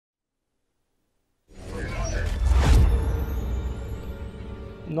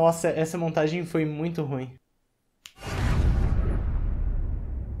Nossa, essa montagem foi muito ruim.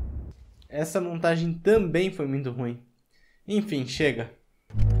 Essa montagem também foi muito ruim. Enfim, chega.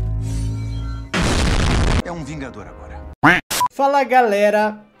 É um vingador agora. Fala,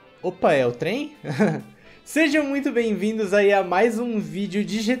 galera. Opa, é o trem? Sejam muito bem-vindos aí a mais um vídeo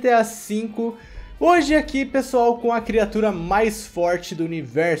de GTA V. Hoje aqui, pessoal, com a criatura mais forte do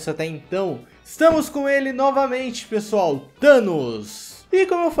universo até então. Estamos com ele novamente, pessoal, Thanos. E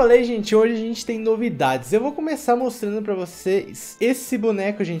como eu falei, gente, hoje a gente tem novidades. Eu vou começar mostrando pra vocês esse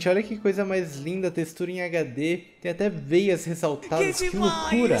boneco, gente. Olha que coisa mais linda, textura em HD. Tem até veias ressaltadas, que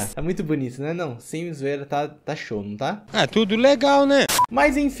loucura. Tá muito bonito, né? Não, sem zoeira, tá show, não tá? Ah, tudo legal, né?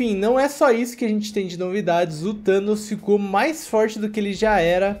 Mas enfim, não é só isso que a gente tem de novidades. O Thanos ficou mais forte do que ele já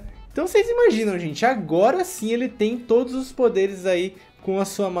era. Então vocês imaginam, gente, agora sim ele tem todos os poderes aí com a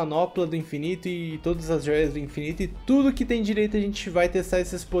sua manopla do infinito e todas as joias do infinito e tudo que tem direito a gente vai testar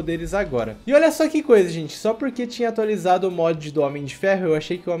esses poderes agora. E olha só que coisa, gente, só porque tinha atualizado o mod do Homem de Ferro, eu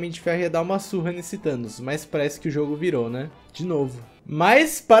achei que o Homem de Ferro ia dar uma surra nesse Thanos, mas parece que o jogo virou, né? De novo.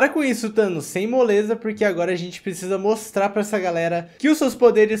 Mas para com isso, Thanos, sem moleza, porque agora a gente precisa mostrar pra essa galera que os seus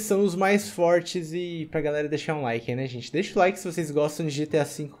poderes são os mais fortes e pra galera deixar um like aí, né, gente? Deixa o like se vocês gostam de GTA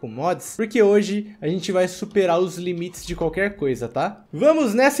V com mods, porque hoje a gente vai superar os limites de qualquer coisa, tá?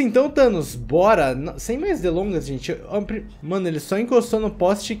 Vamos nessa então, Thanos, bora! Sem mais delongas, gente. Mano, ele só encostou no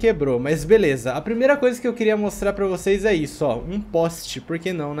poste e quebrou, mas beleza. A primeira coisa que eu queria mostrar pra vocês é isso, ó, um poste, por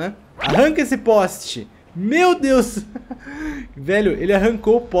que não, né? Arranca esse poste! Meu Deus! Velho, ele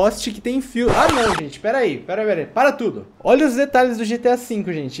arrancou o poste que tem fio. Ah não, gente, pera aí, para tudo. Olha os detalhes do GTA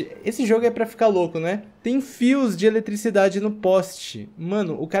V, gente. Esse jogo é pra ficar louco, né? Tem fios de eletricidade no poste.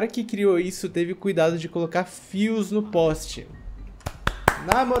 Mano, o cara que criou isso teve cuidado de colocar fios no poste.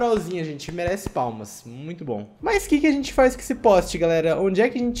 Na moralzinha, gente, merece palmas. Muito bom. Mas o que a gente faz com esse poste, galera? Onde é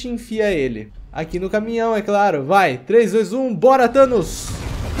que a gente enfia ele? Aqui no caminhão, é claro. Vai, 3, 2, 1, bora, Thanos!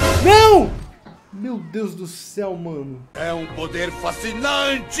 Não! Meu Deus do céu, mano. É um poder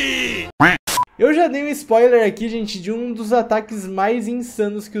fascinante! Eu já dei um spoiler aqui, gente, de um dos ataques mais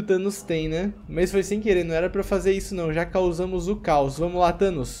insanos que o Thanos tem, né? Mas foi sem querer, não era pra fazer isso não. Já causamos o caos. Vamos lá,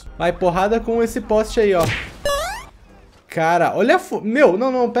 Thanos. Vai, porrada com esse poste aí, ó. Cara, olha a Meu,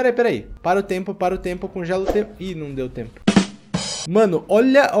 não, pera aí. Para o tempo, congela o tempo. Ih, não deu tempo. Mano,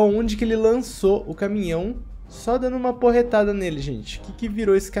 olha aonde que ele lançou o caminhão. Só dando uma porretada nele, gente. O que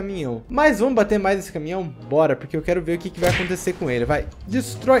virou esse caminhão? Mas vamos bater mais esse caminhão? Bora, porque eu quero ver o que vai acontecer com ele. Vai,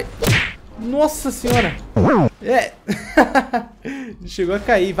 destrói. Nossa senhora. É. Chegou a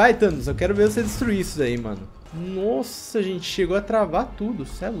cair. Vai, Thanos, eu quero ver você destruir isso daí, mano. Nossa, gente, chegou a travar tudo.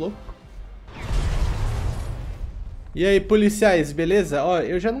 Você é louco. E aí, policiais, beleza? Ó,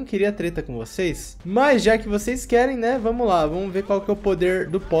 eu já não queria treta com vocês, mas já que vocês querem, né, vamos lá. Vamos ver qual que é o poder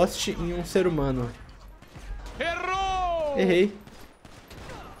do poste em um ser humano. Errou! Errei.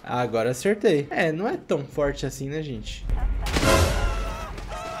 Agora acertei. É, não é tão forte assim, né, gente?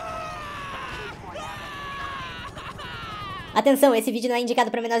 Atenção, esse vídeo não é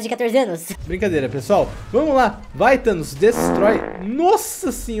indicado para menores de 14 anos. Brincadeira, pessoal. Vamos lá. Vai, Thanos, destrói.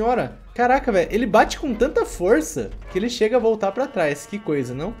 Nossa senhora. Caraca, velho. Ele bate com tanta força que ele chega a voltar pra trás. Que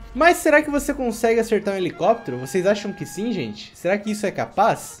coisa, não? Mas será que você consegue acertar um helicóptero? Vocês acham que sim, gente? Será que isso é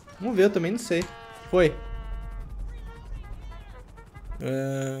capaz? Vamos ver, eu também não sei. Foi.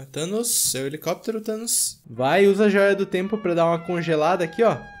 Thanos, seu helicóptero, Thanos. Vai, usa a joia do tempo pra dar uma congelada aqui,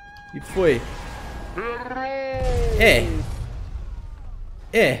 ó. E foi.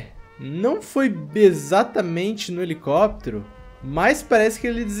 Não foi exatamente no helicóptero, mas parece que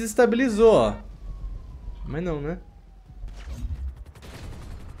ele desestabilizou, ó. Mas não, né?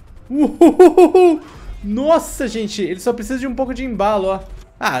 Nossa, gente, ele só precisa de um pouco de embalo, ó.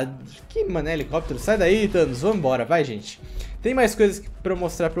 Ah, que mané helicóptero. Sai daí, Thanos, vambora, vai, gente. Tem mais coisas pra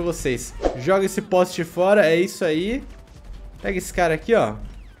mostrar pra vocês. Joga esse poste fora, é isso aí. Pega esse cara aqui, ó.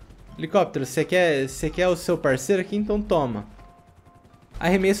 Helicóptero, você quer o seu parceiro aqui? Então toma.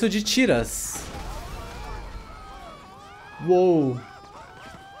 Arremesso de tiras. Uou.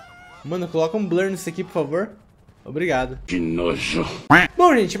 Mano, coloca um blur nisso aqui, por favor. Obrigado. Que nojo.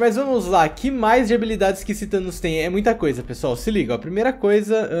 Bom, gente, mas vamos lá. Que mais de habilidades que esse Thanos tem? É muita coisa, pessoal. Se liga, ó. Primeira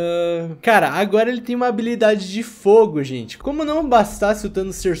coisa... Cara, agora ele tem uma habilidade de fogo, gente. Como não bastasse o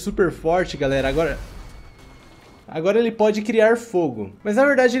Thanos ser super forte, galera, Agora ele pode criar fogo. Mas na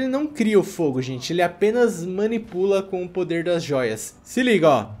verdade ele não cria o fogo, gente. Ele apenas manipula com o poder das joias. Se liga,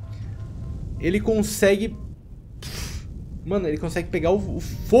 ó. Ele consegue... Mano, ele consegue pegar o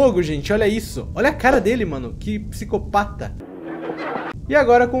fogo, gente. Olha isso. Olha a cara dele, mano. Que psicopata. E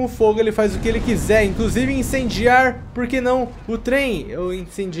agora com o fogo ele faz o que ele quiser, inclusive incendiar, por que não, o trem. Eu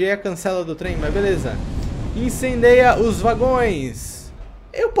incendiei a cancela do trem, mas beleza. Incendeia os vagões.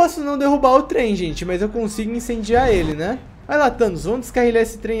 Eu posso não derrubar o trem, gente, mas eu consigo incendiar ele, né? Vai lá, Thanos, vamos descarrilhar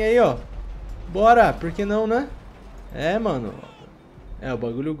esse trem aí, ó. Bora, por que não, né? É, mano. É, o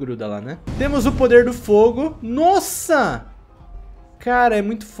bagulho gruda lá, né? Temos o poder do fogo. Nossa! Cara, é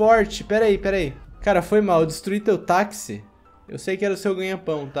muito forte. Pera aí. Cara, foi mal. Eu destruí teu táxi. Eu sei que era o seu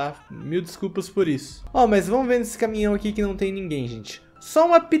ganha-pão, tá? Mil desculpas por isso. Ó, mas vamos ver nesse caminhão aqui que não tem ninguém, gente. Só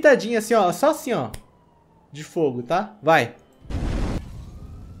uma pitadinha assim, ó. Só assim, ó. De fogo, tá? Vai.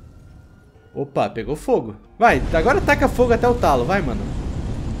 Opa, pegou fogo. Vai, agora taca fogo até o talo. Vai, mano.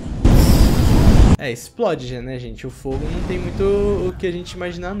 É, explode já, né, gente? O fogo não tem muito o que a gente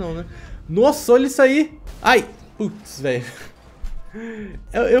imaginar, não, né? Nossa, olha isso aí. Ai, putz, velho.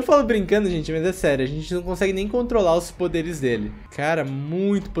 Eu falo brincando, gente, mas é sério. A gente não consegue nem controlar os poderes dele. Cara,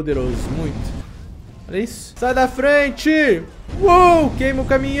 muito poderoso, muito. Olha isso. Sai da frente. Uou, queima o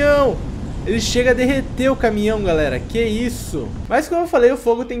caminhão. Ele chega a derreter o caminhão, galera. Que isso. Mas como eu falei, o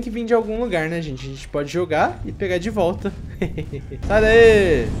fogo tem que vir de algum lugar, né, gente? A gente pode jogar e pegar de volta. Sai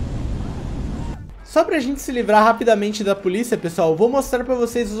daí. Só pra gente se livrar rapidamente da polícia, pessoal, vou mostrar pra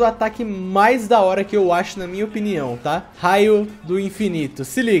vocês o ataque mais da hora que eu acho, na minha opinião, tá? Raio do infinito.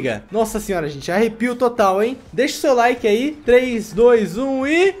 Se liga. Nossa senhora, gente, arrepio total, hein? Deixa o seu like aí. 3, 2, 1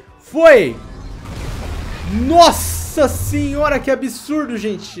 e... foi! Nossa senhora, que absurdo,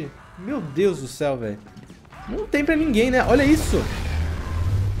 gente. Meu Deus do céu, velho. Não tem pra ninguém, né? Olha isso.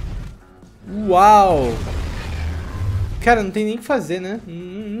 Uau. Cara, não tem nem o que fazer, né?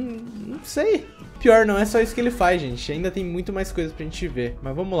 Não sei. Pior, não é só isso que ele faz, gente. Ainda tem muito mais coisa pra gente ver.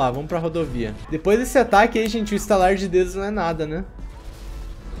 Mas vamos lá, vamos pra rodovia. Depois desse ataque aí, gente, o estalar de dedos não é nada, né?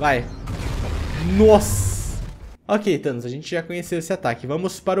 Vai. Nossa. Ok, Thanos, a gente já conheceu esse ataque.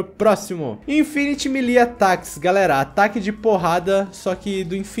 Vamos para o próximo. Infinity Melee Attacks, galera. Ataque de porrada, só que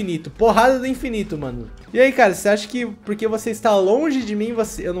do infinito. Porrada do infinito, mano. E aí, cara, você acha que porque você está longe de mim,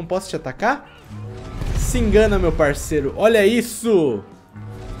 eu não posso te atacar? Se engana, meu parceiro. Olha isso.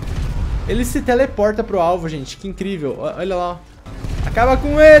 Ele se teleporta pro alvo, gente. Que incrível. Olha lá. Acaba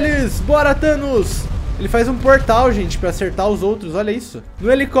com eles. Bora, Thanos. Ele faz um portal, gente, pra acertar os outros. Olha isso. No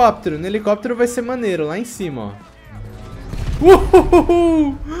helicóptero. No helicóptero vai ser maneiro. Lá em cima,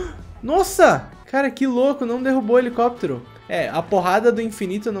 ó. Nossa. Cara, que louco. Não derrubou o helicóptero. É, a porrada do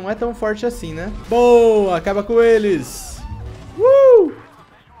infinito não é tão forte assim, né? Boa. Acaba com eles.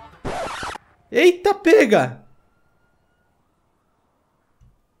 Eita, pega.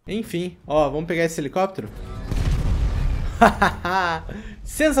 Enfim, ó, vamos pegar esse helicóptero.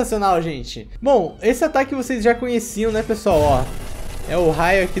 Sensacional, gente. Bom, esse ataque vocês já conheciam, né, pessoal? Ó, é o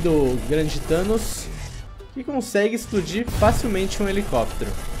raio aqui do grande Thanos, que consegue explodir facilmente um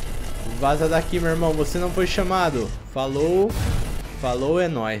helicóptero. Vaza daqui, meu irmão, você não foi chamado. Falou, falou, é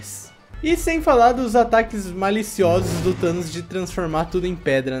nóis. E sem falar dos ataques maliciosos do Thanos de transformar tudo em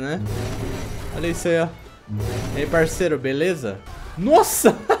pedra, né? Olha isso aí, ó. E aí, parceiro, beleza?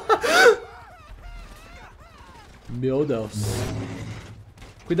 Nossa! Meu Deus.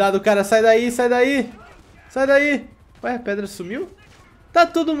 Cuidado, cara. Sai daí, sai daí. Sai daí. Ué, a pedra sumiu? Tá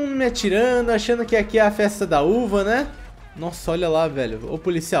todo mundo me atirando, achando que aqui é a festa da uva, né? Nossa, olha lá, velho. Ô,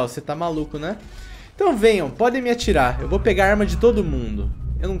 policial, você tá maluco, né? Então venham, podem me atirar. Eu vou pegar a arma de todo mundo.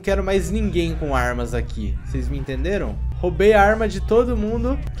 Eu não quero mais ninguém com armas aqui. Vocês me entenderam? Roubei a arma de todo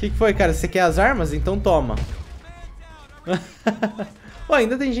mundo. O que foi, cara? Você quer as armas? Então toma. Pô,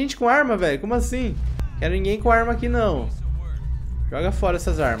 ainda tem gente com arma, velho. Como assim? Quero ninguém com arma aqui, não. Joga fora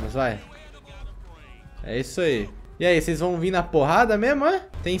essas armas, vai. É isso aí. E aí, vocês vão vir na porrada mesmo, é?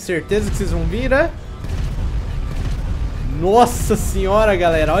 Tem certeza que vocês vão vir, é? Nossa senhora,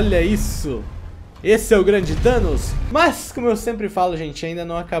 galera. Olha isso. Esse é o grande Thanos. Mas, como eu sempre falo, gente, ainda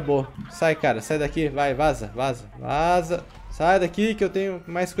não acabou. Sai, cara. Sai daqui. Vai, vaza, vaza, vaza. Sai daqui que eu tenho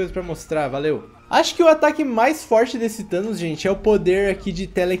mais coisa pra mostrar. Valeu. Acho que o ataque mais forte desse Thanos, gente, é o poder aqui de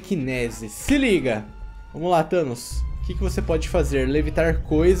telecinese. Se liga. Vamos lá, Thanos. O que você pode fazer? Levitar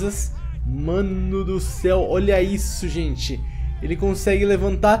coisas. Mano do céu, olha isso, gente. Ele consegue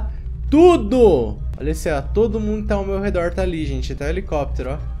levantar tudo. Olha isso, ó. Todo mundo que tá ao meu redor tá ali, gente. Até o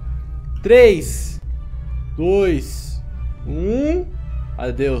helicóptero, ó. 3, 2, 1.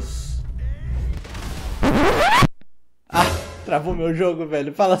 Adeus. Ah, travou meu jogo,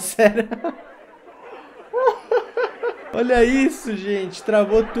 velho. Fala sério. Olha isso, gente.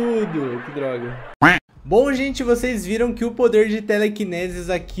 Travou tudo. Que droga. Bom, gente, vocês viram que o poder de telequinesis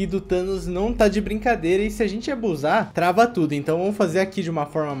aqui do Thanos não tá de brincadeira. E se a gente abusar, trava tudo. Então vamos fazer aqui de uma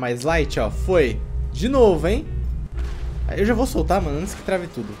forma mais light, ó. Foi. De novo, hein? Eu já vou soltar, mano, antes que trave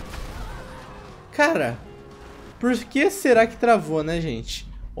tudo. Cara, por que será que travou, né, gente?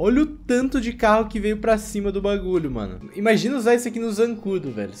 Olha o tanto de carro que veio pra cima do bagulho, mano. Imagina usar isso aqui no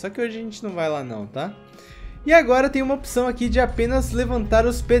zancudo, velho. Só que hoje a gente não vai lá não, tá? E agora tem uma opção aqui de apenas levantar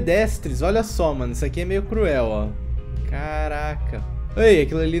os pedestres. Olha só, mano. Isso aqui é meio cruel, ó. Caraca. Ei,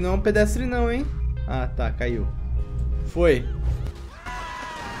 aquilo ali não é um pedestre não, hein? Ah, tá. Caiu. Foi.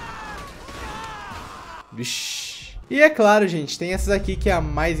 Vixe. E é claro, gente. Tem essas aqui que é a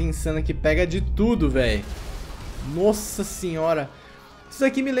mais insana, que pega de tudo, velho. Nossa senhora. Isso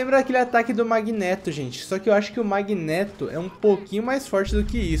aqui me lembra aquele ataque do Magneto, gente. Só que eu acho que o Magneto é um pouquinho mais forte do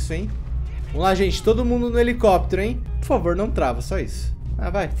que isso, hein? Vamos lá, gente. Todo mundo no helicóptero, hein? Por favor, não trava. Só isso. Ah,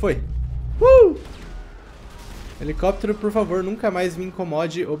 vai. Foi. Helicóptero, por favor, nunca mais me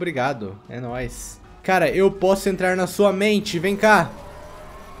incomode. Obrigado. É nóis. Cara, eu posso entrar na sua mente. Vem cá.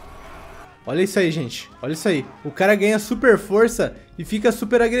 Olha isso aí, gente. Olha isso aí. O cara ganha super força e fica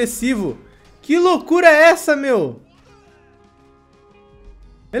super agressivo. Que loucura é essa, meu?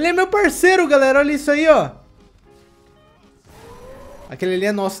 Ele é meu parceiro, galera. Olha isso aí, ó. Aquele ali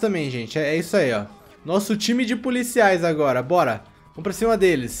é nosso também, gente. É isso aí, ó. Nosso time de policiais agora. Bora. Vamos pra cima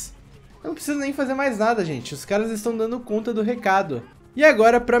deles. Eu não preciso nem fazer mais nada, gente. Os caras estão dando conta do recado. E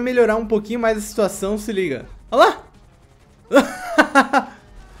agora, pra melhorar um pouquinho mais a situação, se liga. Olha lá.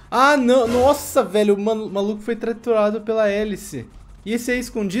 Ah, não. Nossa, velho. O maluco foi triturado pela hélice. E esse aí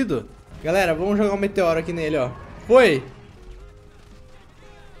escondido? Galera, vamos jogar um meteoro aqui nele, ó. Foi.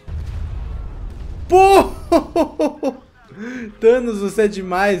 Pô! Thanos, você é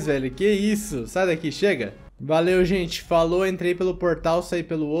demais, velho. Que isso? Sai daqui, chega. Valeu, gente. Falou, entrei pelo portal, saí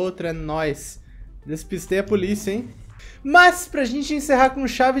pelo outro. É nóis. Despistei a polícia, hein? Mas, pra gente encerrar com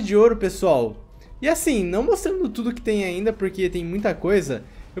chave de ouro, pessoal. E assim, não mostrando tudo que tem ainda, porque tem muita coisa.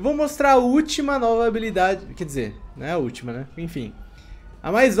 Eu vou mostrar a última nova habilidade. Quer dizer, não é a última, né? Enfim.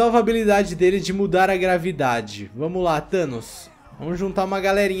 A mais nova habilidade dele de mudar a gravidade. Vamos lá, Thanos. Vamos juntar uma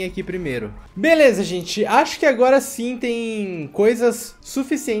galerinha aqui primeiro. Beleza, gente. Acho que agora sim tem coisas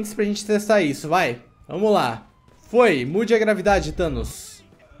suficientes pra gente testar isso. Vai. Vamos lá. Foi. Mude a gravidade, Thanos.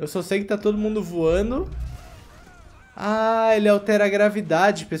 Eu só sei que tá todo mundo voando. Ah, ele altera a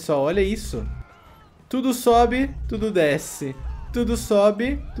gravidade, pessoal. Olha isso. Tudo sobe, tudo desce. Tudo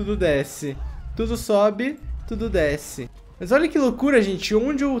sobe, tudo desce. Tudo sobe, tudo desce. Mas olha que loucura, gente.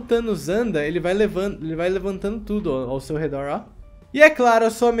 Onde o Thanos anda, ele vai levantando tudo ao seu redor, ó. E é claro, a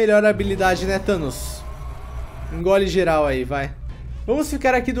sua melhor habilidade, né, Thanos? Engole geral aí, vai. Vamos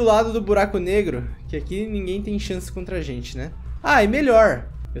ficar aqui do lado do buraco negro, que aqui ninguém tem chance contra a gente, né? Ah, e melhor.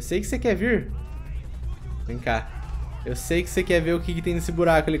 Eu sei que você quer vir. Vem cá. Eu sei que você quer ver o que tem nesse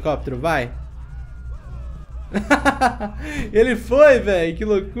buraco, helicóptero. Vai. Ele foi, velho. Que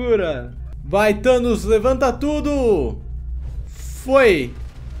loucura. Vai, Thanos. Levanta tudo. Foi.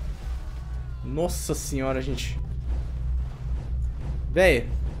 Nossa senhora, gente. Véi.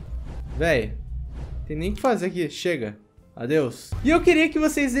 Tem nem o que fazer aqui. Chega. Adeus. E eu queria que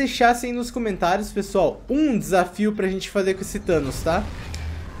vocês deixassem nos comentários, pessoal, um desafio pra gente fazer com esse Thanos, tá?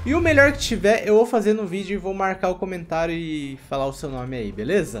 E o melhor que tiver, eu vou fazer no vídeo e vou marcar o comentário e falar o seu nome aí,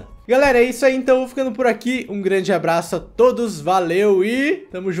 beleza? Galera, é isso aí, então eu vou ficando por aqui. Um grande abraço a todos, valeu e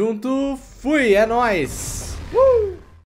tamo junto, fui, é nóis!